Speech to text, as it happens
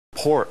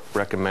report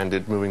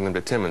recommended moving them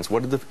to Timmins.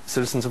 What did the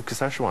citizens of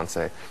Saskatchewan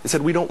say? They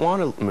said, we don't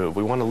want to move.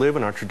 We want to live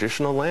in our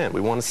traditional land. We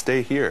want to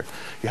stay here.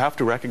 You have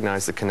to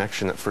recognize the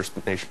connection that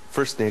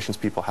First Nations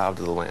people have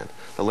to the land.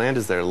 The land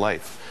is their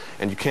life.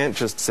 And you can't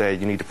just say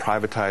you need to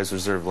privatize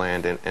reserve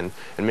land and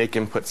make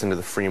inputs into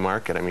the free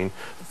market. I mean,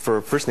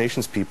 for First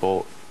Nations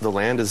people, the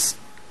land is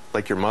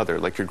like your mother,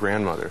 like your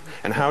grandmother.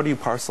 And how do you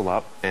parcel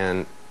up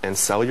and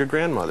sell your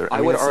grandmother? I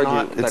mean, would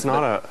argue it's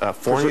not a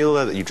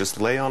formula that you just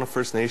lay on a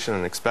First Nation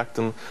and expect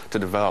them to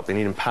develop. They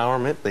need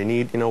empowerment. They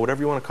need,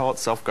 whatever you want to call it,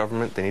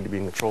 self-government. They need to be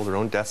in control of their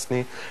own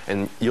destiny,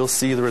 and you'll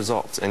see the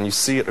results, and you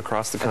see it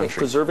across the country. I think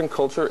preserving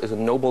culture is a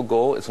noble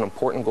goal. It's an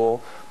important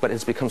goal, but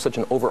it's become such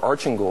an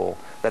overarching goal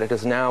that it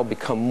has now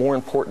become more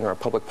important in our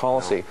public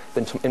policy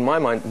than, in my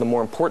mind, the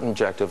more important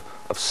objective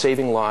of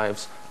saving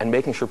lives and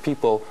making sure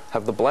people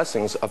have the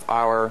blessings of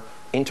our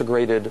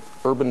integrated,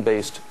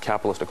 urban-based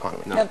capitalist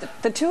economy. Now,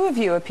 the two of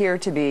you appear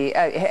to be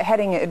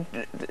heading,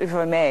 if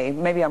I may,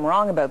 maybe I'm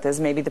wrong about this,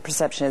 maybe the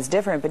perception is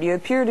different, but you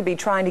appear to be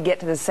trying to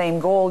get to the same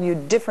goal. You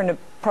different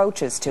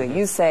approaches to it.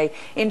 You say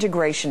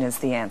integration is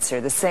the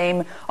answer, the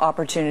same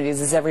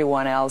opportunities as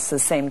everyone else, the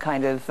same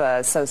kind of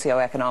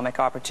socioeconomic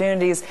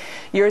opportunities.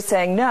 You're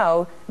saying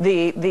no,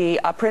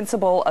 the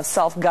principle of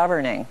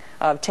self-governing,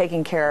 of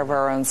taking care of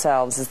our own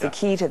selves is the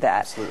key to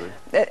that. Absolutely.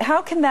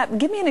 How can that,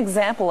 give me an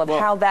example of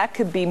how that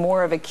could be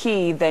more of a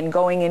key than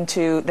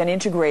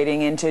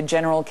integrating into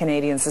general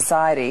Canadian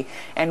society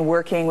and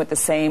working with the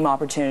same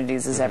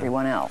opportunities as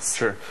everyone else?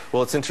 Sure.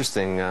 Well, it's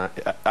interesting.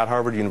 At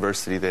Harvard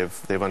University,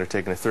 they've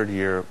undertaken a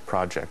 30-year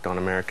project on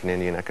American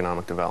Indian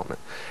economic development.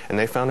 And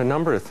they found a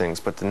number of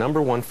things, but the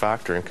number one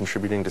factor in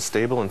contributing to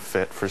stable and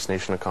fit First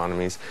Nation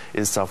economies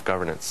is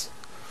self-governance.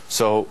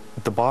 So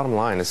the bottom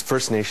line is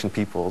First Nation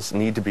peoples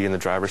need to be in the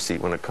driver's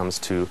seat when it comes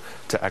to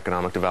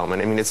economic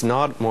development. I mean, it's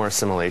not more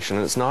assimilation,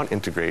 and it's not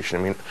integration.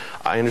 I mean,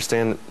 I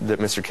understand that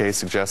Mr. Kay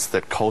suggests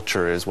that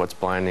culture is what's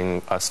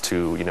blinding us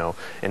to,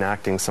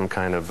 enacting some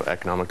kind of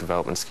economic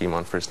development scheme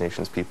on First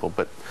Nations people,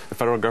 but the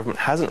federal government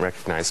hasn't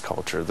recognized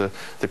culture. The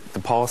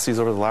policies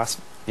over the last,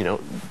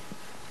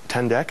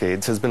 10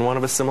 decades has been one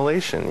of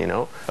assimilation,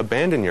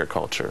 abandon your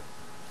culture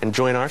and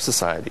join our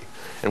society.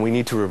 And we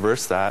need to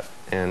reverse that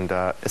and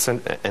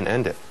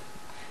end it.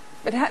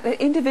 But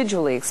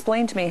individually,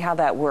 explain to me how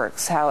that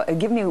works.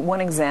 Give me one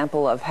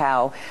example of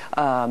how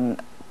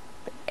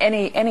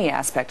any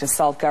aspect of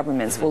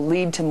self-governance will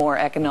lead to more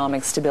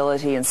economic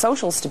stability and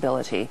social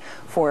stability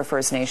for a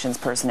First Nations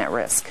person at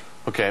risk.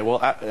 Okay, well,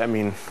 I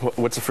mean,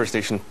 what's a First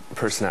Nation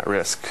person at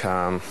risk?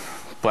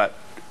 But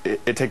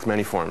it takes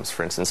many forms,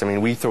 for instance. I mean,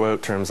 we throw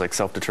out terms like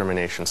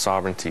self-determination,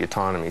 sovereignty,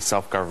 autonomy,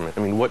 self-government.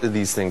 I mean, what do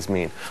these things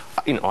mean?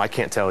 I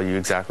can't tell you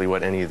exactly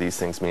what any of these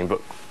things mean,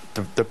 but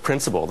the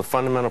principle, the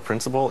fundamental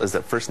principle is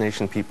that First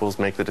Nation peoples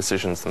make the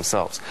decisions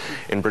themselves.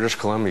 In British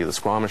Columbia, the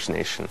Squamish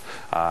Nation,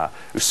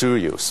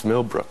 Usuyus,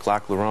 Millbrook,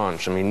 Lac La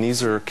Ronge, I mean,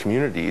 these are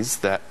communities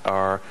that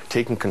are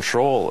taking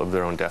control of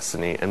their own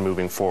destiny and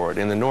moving forward.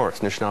 In the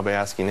north,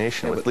 Anishinaabe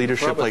Nation, with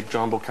leadership like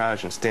John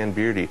Bocage and Stan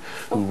Beardy,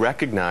 who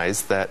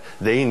recognize that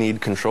they need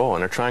control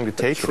and are trying to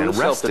take it and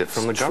wrest it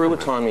from the government.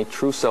 True autonomy,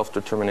 true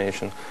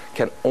self-determination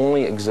can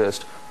only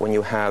exist when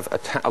you have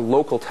a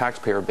local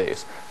taxpayer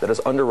base that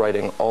is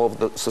underwriting all of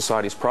the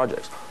society's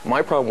projects.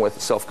 My problem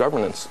with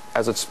self-governance,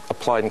 as it's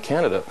applied in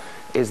Canada,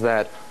 is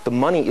that the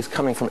money is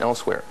coming from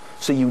elsewhere.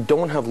 So you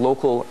don't have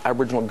local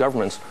Aboriginal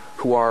governments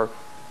who are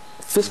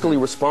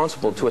fiscally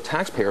responsible to a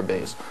taxpayer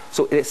base.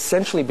 So it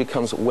essentially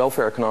becomes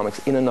welfare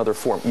economics in another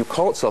form. You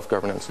call it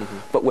self-governance,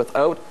 but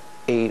without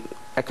a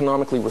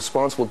economically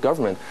responsible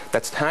government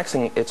that's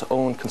taxing its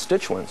own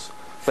constituents,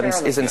 but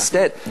is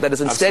instead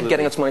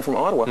getting its money from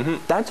Ottawa.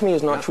 That to me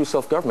is not true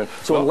self-government.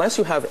 So unless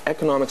you have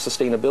economic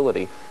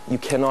sustainability, you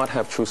cannot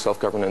have true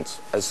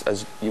self-governance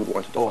as you would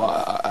want to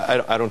define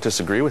it. I don't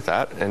disagree with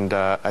that, and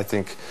I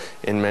think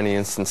in many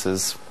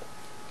instances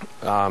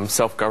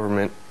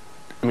self-government,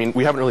 I mean,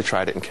 we haven't really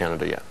tried it in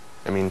Canada yet.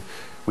 I mean,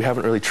 we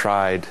haven't really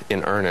tried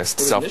in earnest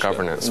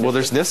self-governance. Well,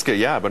 there's Niska,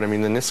 yeah, but I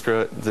mean, the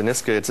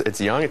Niska, it's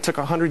young. It took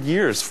 100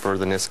 years for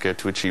the Niska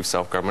to achieve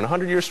self-government,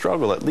 100-year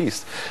struggle at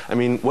least. I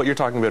mean, what you're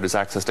talking about is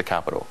access to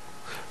capital,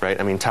 right?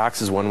 I mean,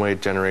 tax is one way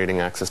of generating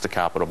access to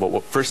capital, but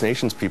what First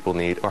Nations people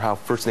need, or how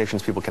First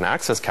Nations people can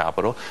access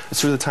capital, is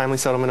through the timely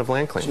settlement of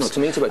land claims. No, to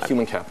me, it's about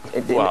human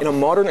capital. In a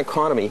modern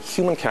economy,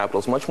 human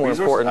capital is much more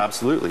important.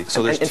 Absolutely.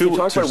 So there's two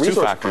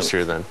factors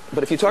here then.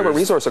 But if you talk about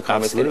resource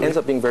economy, it ends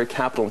up being very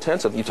capital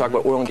intensive. You talk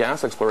about oil and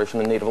gas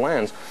exploration in native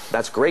lands.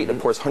 That's great. It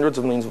pours hundreds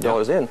of millions of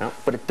dollars in,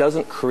 but it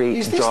doesn't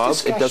create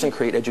jobs. It doesn't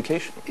create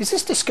education. Is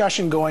this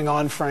discussion going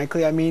on,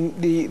 frankly? I mean,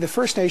 the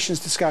First Nations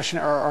discussion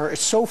are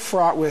so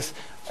fraught with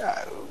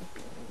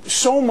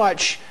so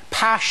much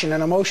passion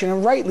and emotion,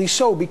 and rightly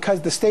so,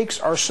 because the stakes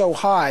are so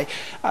high.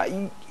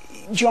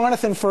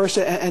 Jonathan first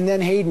and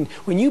then Hayden,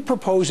 when you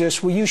propose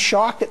this, were you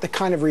shocked at the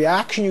kind of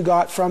reaction you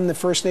got from the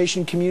First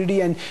Nation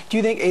community, and do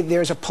you think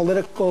there's a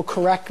political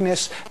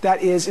correctness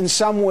that is in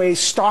some ways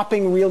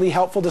stopping really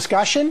helpful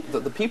discussion?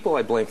 The people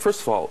I blame,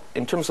 first of all,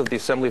 in terms of the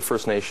Assembly of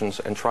First Nations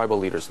and tribal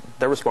leaders,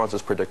 their response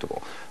is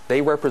predictable.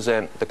 They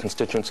represent the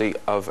constituency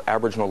of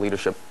Aboriginal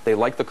leadership. They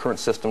like the current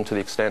system to the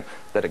extent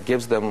that it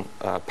gives them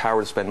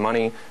power to spend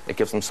money, it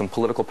gives them some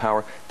political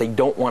power. They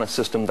don't want a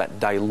system that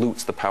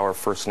dilutes the power of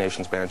First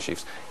Nations band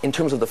chiefs. In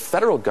terms of the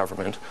federal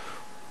government,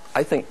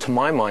 I think, to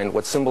my mind,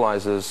 what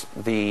symbolizes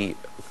the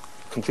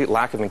complete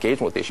lack of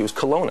engagement with the issue is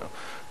Kelowna.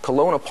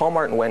 Kelowna, Paul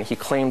Martin, when he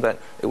claimed that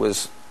it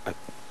was a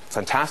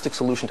fantastic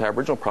solution to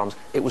Aboriginal problems,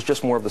 it was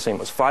just more of the same. It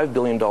was $5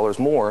 billion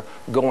more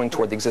going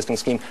toward the existing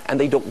scheme, and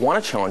they don't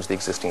want to challenge the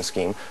existing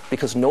scheme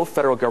because no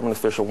federal government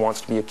official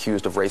wants to be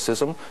accused of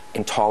racism,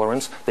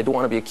 intolerance. They don't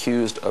want to be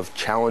accused of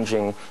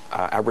challenging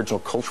Aboriginal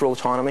cultural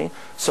autonomy.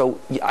 So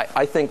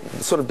I think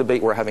the sort of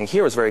debate we're having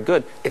here is very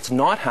good. It's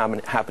not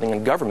happening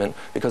in government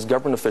because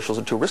government officials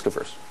are too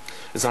risk-averse.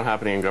 It's not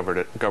happening in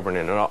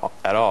government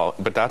at all,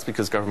 but that's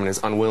because government is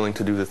unwilling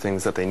to do the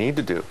things that they need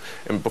to do.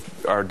 And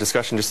our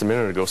discussion just a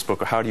minute ago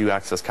spoke of how do you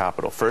access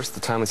capital. First, the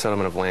timely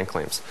settlement of land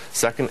claims.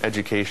 Second,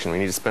 education. We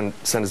need to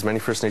send as many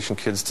First Nation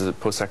kids to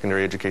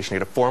post-secondary education,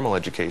 get a formal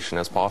education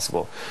as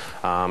possible.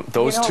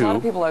 Those two. A lot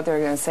of people out there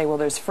are going to say, well,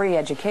 there's free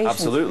education.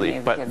 Absolutely,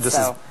 for but kids,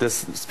 this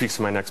speaks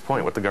to my next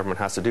point, what the government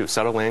has to do.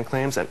 Settle land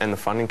claims and the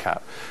funding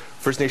cap.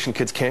 First Nation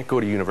kids can't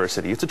go to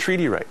university. It's a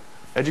treaty right.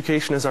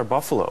 Education is our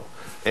buffalo,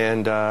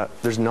 and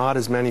there's not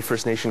as many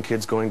First Nation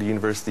kids going to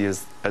university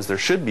as there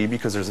should be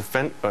because there's a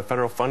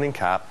federal funding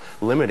cap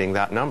limiting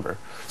that number.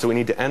 So we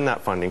need to end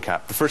that funding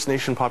cap. The First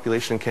Nation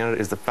population in Canada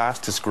is the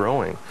fastest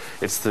growing.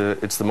 It's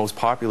the most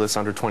populous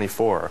under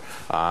 24.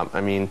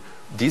 I mean,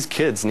 these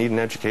kids need an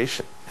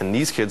education, and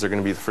these kids are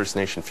going to be the First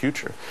Nation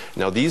future.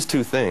 Now, these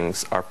two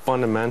things are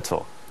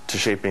fundamental to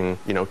shaping,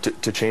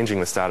 to changing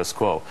the status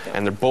quo,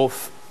 and they're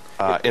both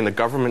in the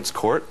government's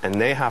court,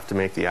 and they have to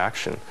make the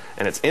action,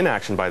 and it's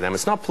inaction by them.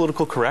 It's not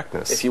political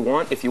correctness. If you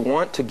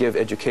want to give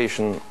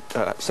education,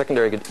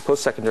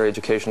 post-secondary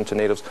education to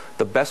Natives,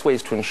 the best way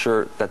is to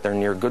ensure that they're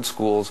near good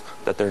schools,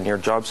 that they're near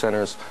job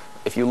centers.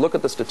 If you look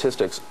at the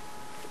statistics,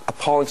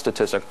 appalling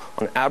statistic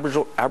on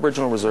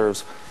Aboriginal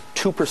reserves,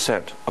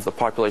 2% of the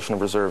population of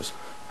reserves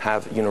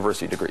have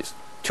university degrees.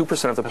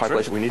 2% of the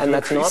population, right. and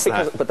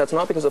that's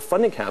not because of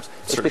funding caps.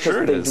 It's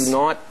because they do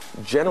not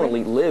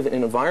generally live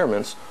in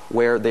environments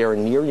where they are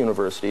near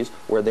universities,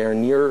 where they are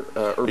near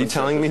urban. Are you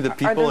telling me that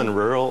people in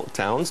rural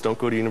towns don't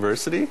go to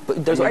university?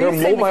 But there's are you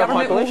saying the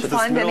government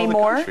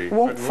population.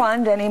 won't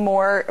fund any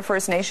more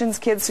First Nations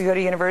kids to go to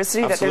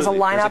university? Absolutely. That there's a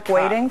lineup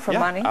waiting for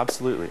money?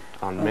 Absolutely,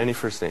 on many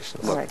First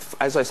Nations. Look,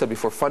 as I said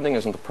before, funding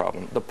isn't the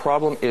problem. The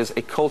problem is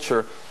a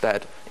culture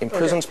that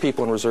imprisons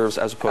people in reserves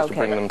as opposed to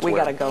bringing them to we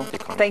where got to go.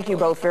 Thank you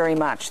both very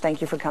much.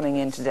 Thank you for coming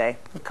in today.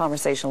 The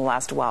conversation will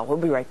last a while. We'll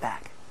be right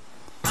back.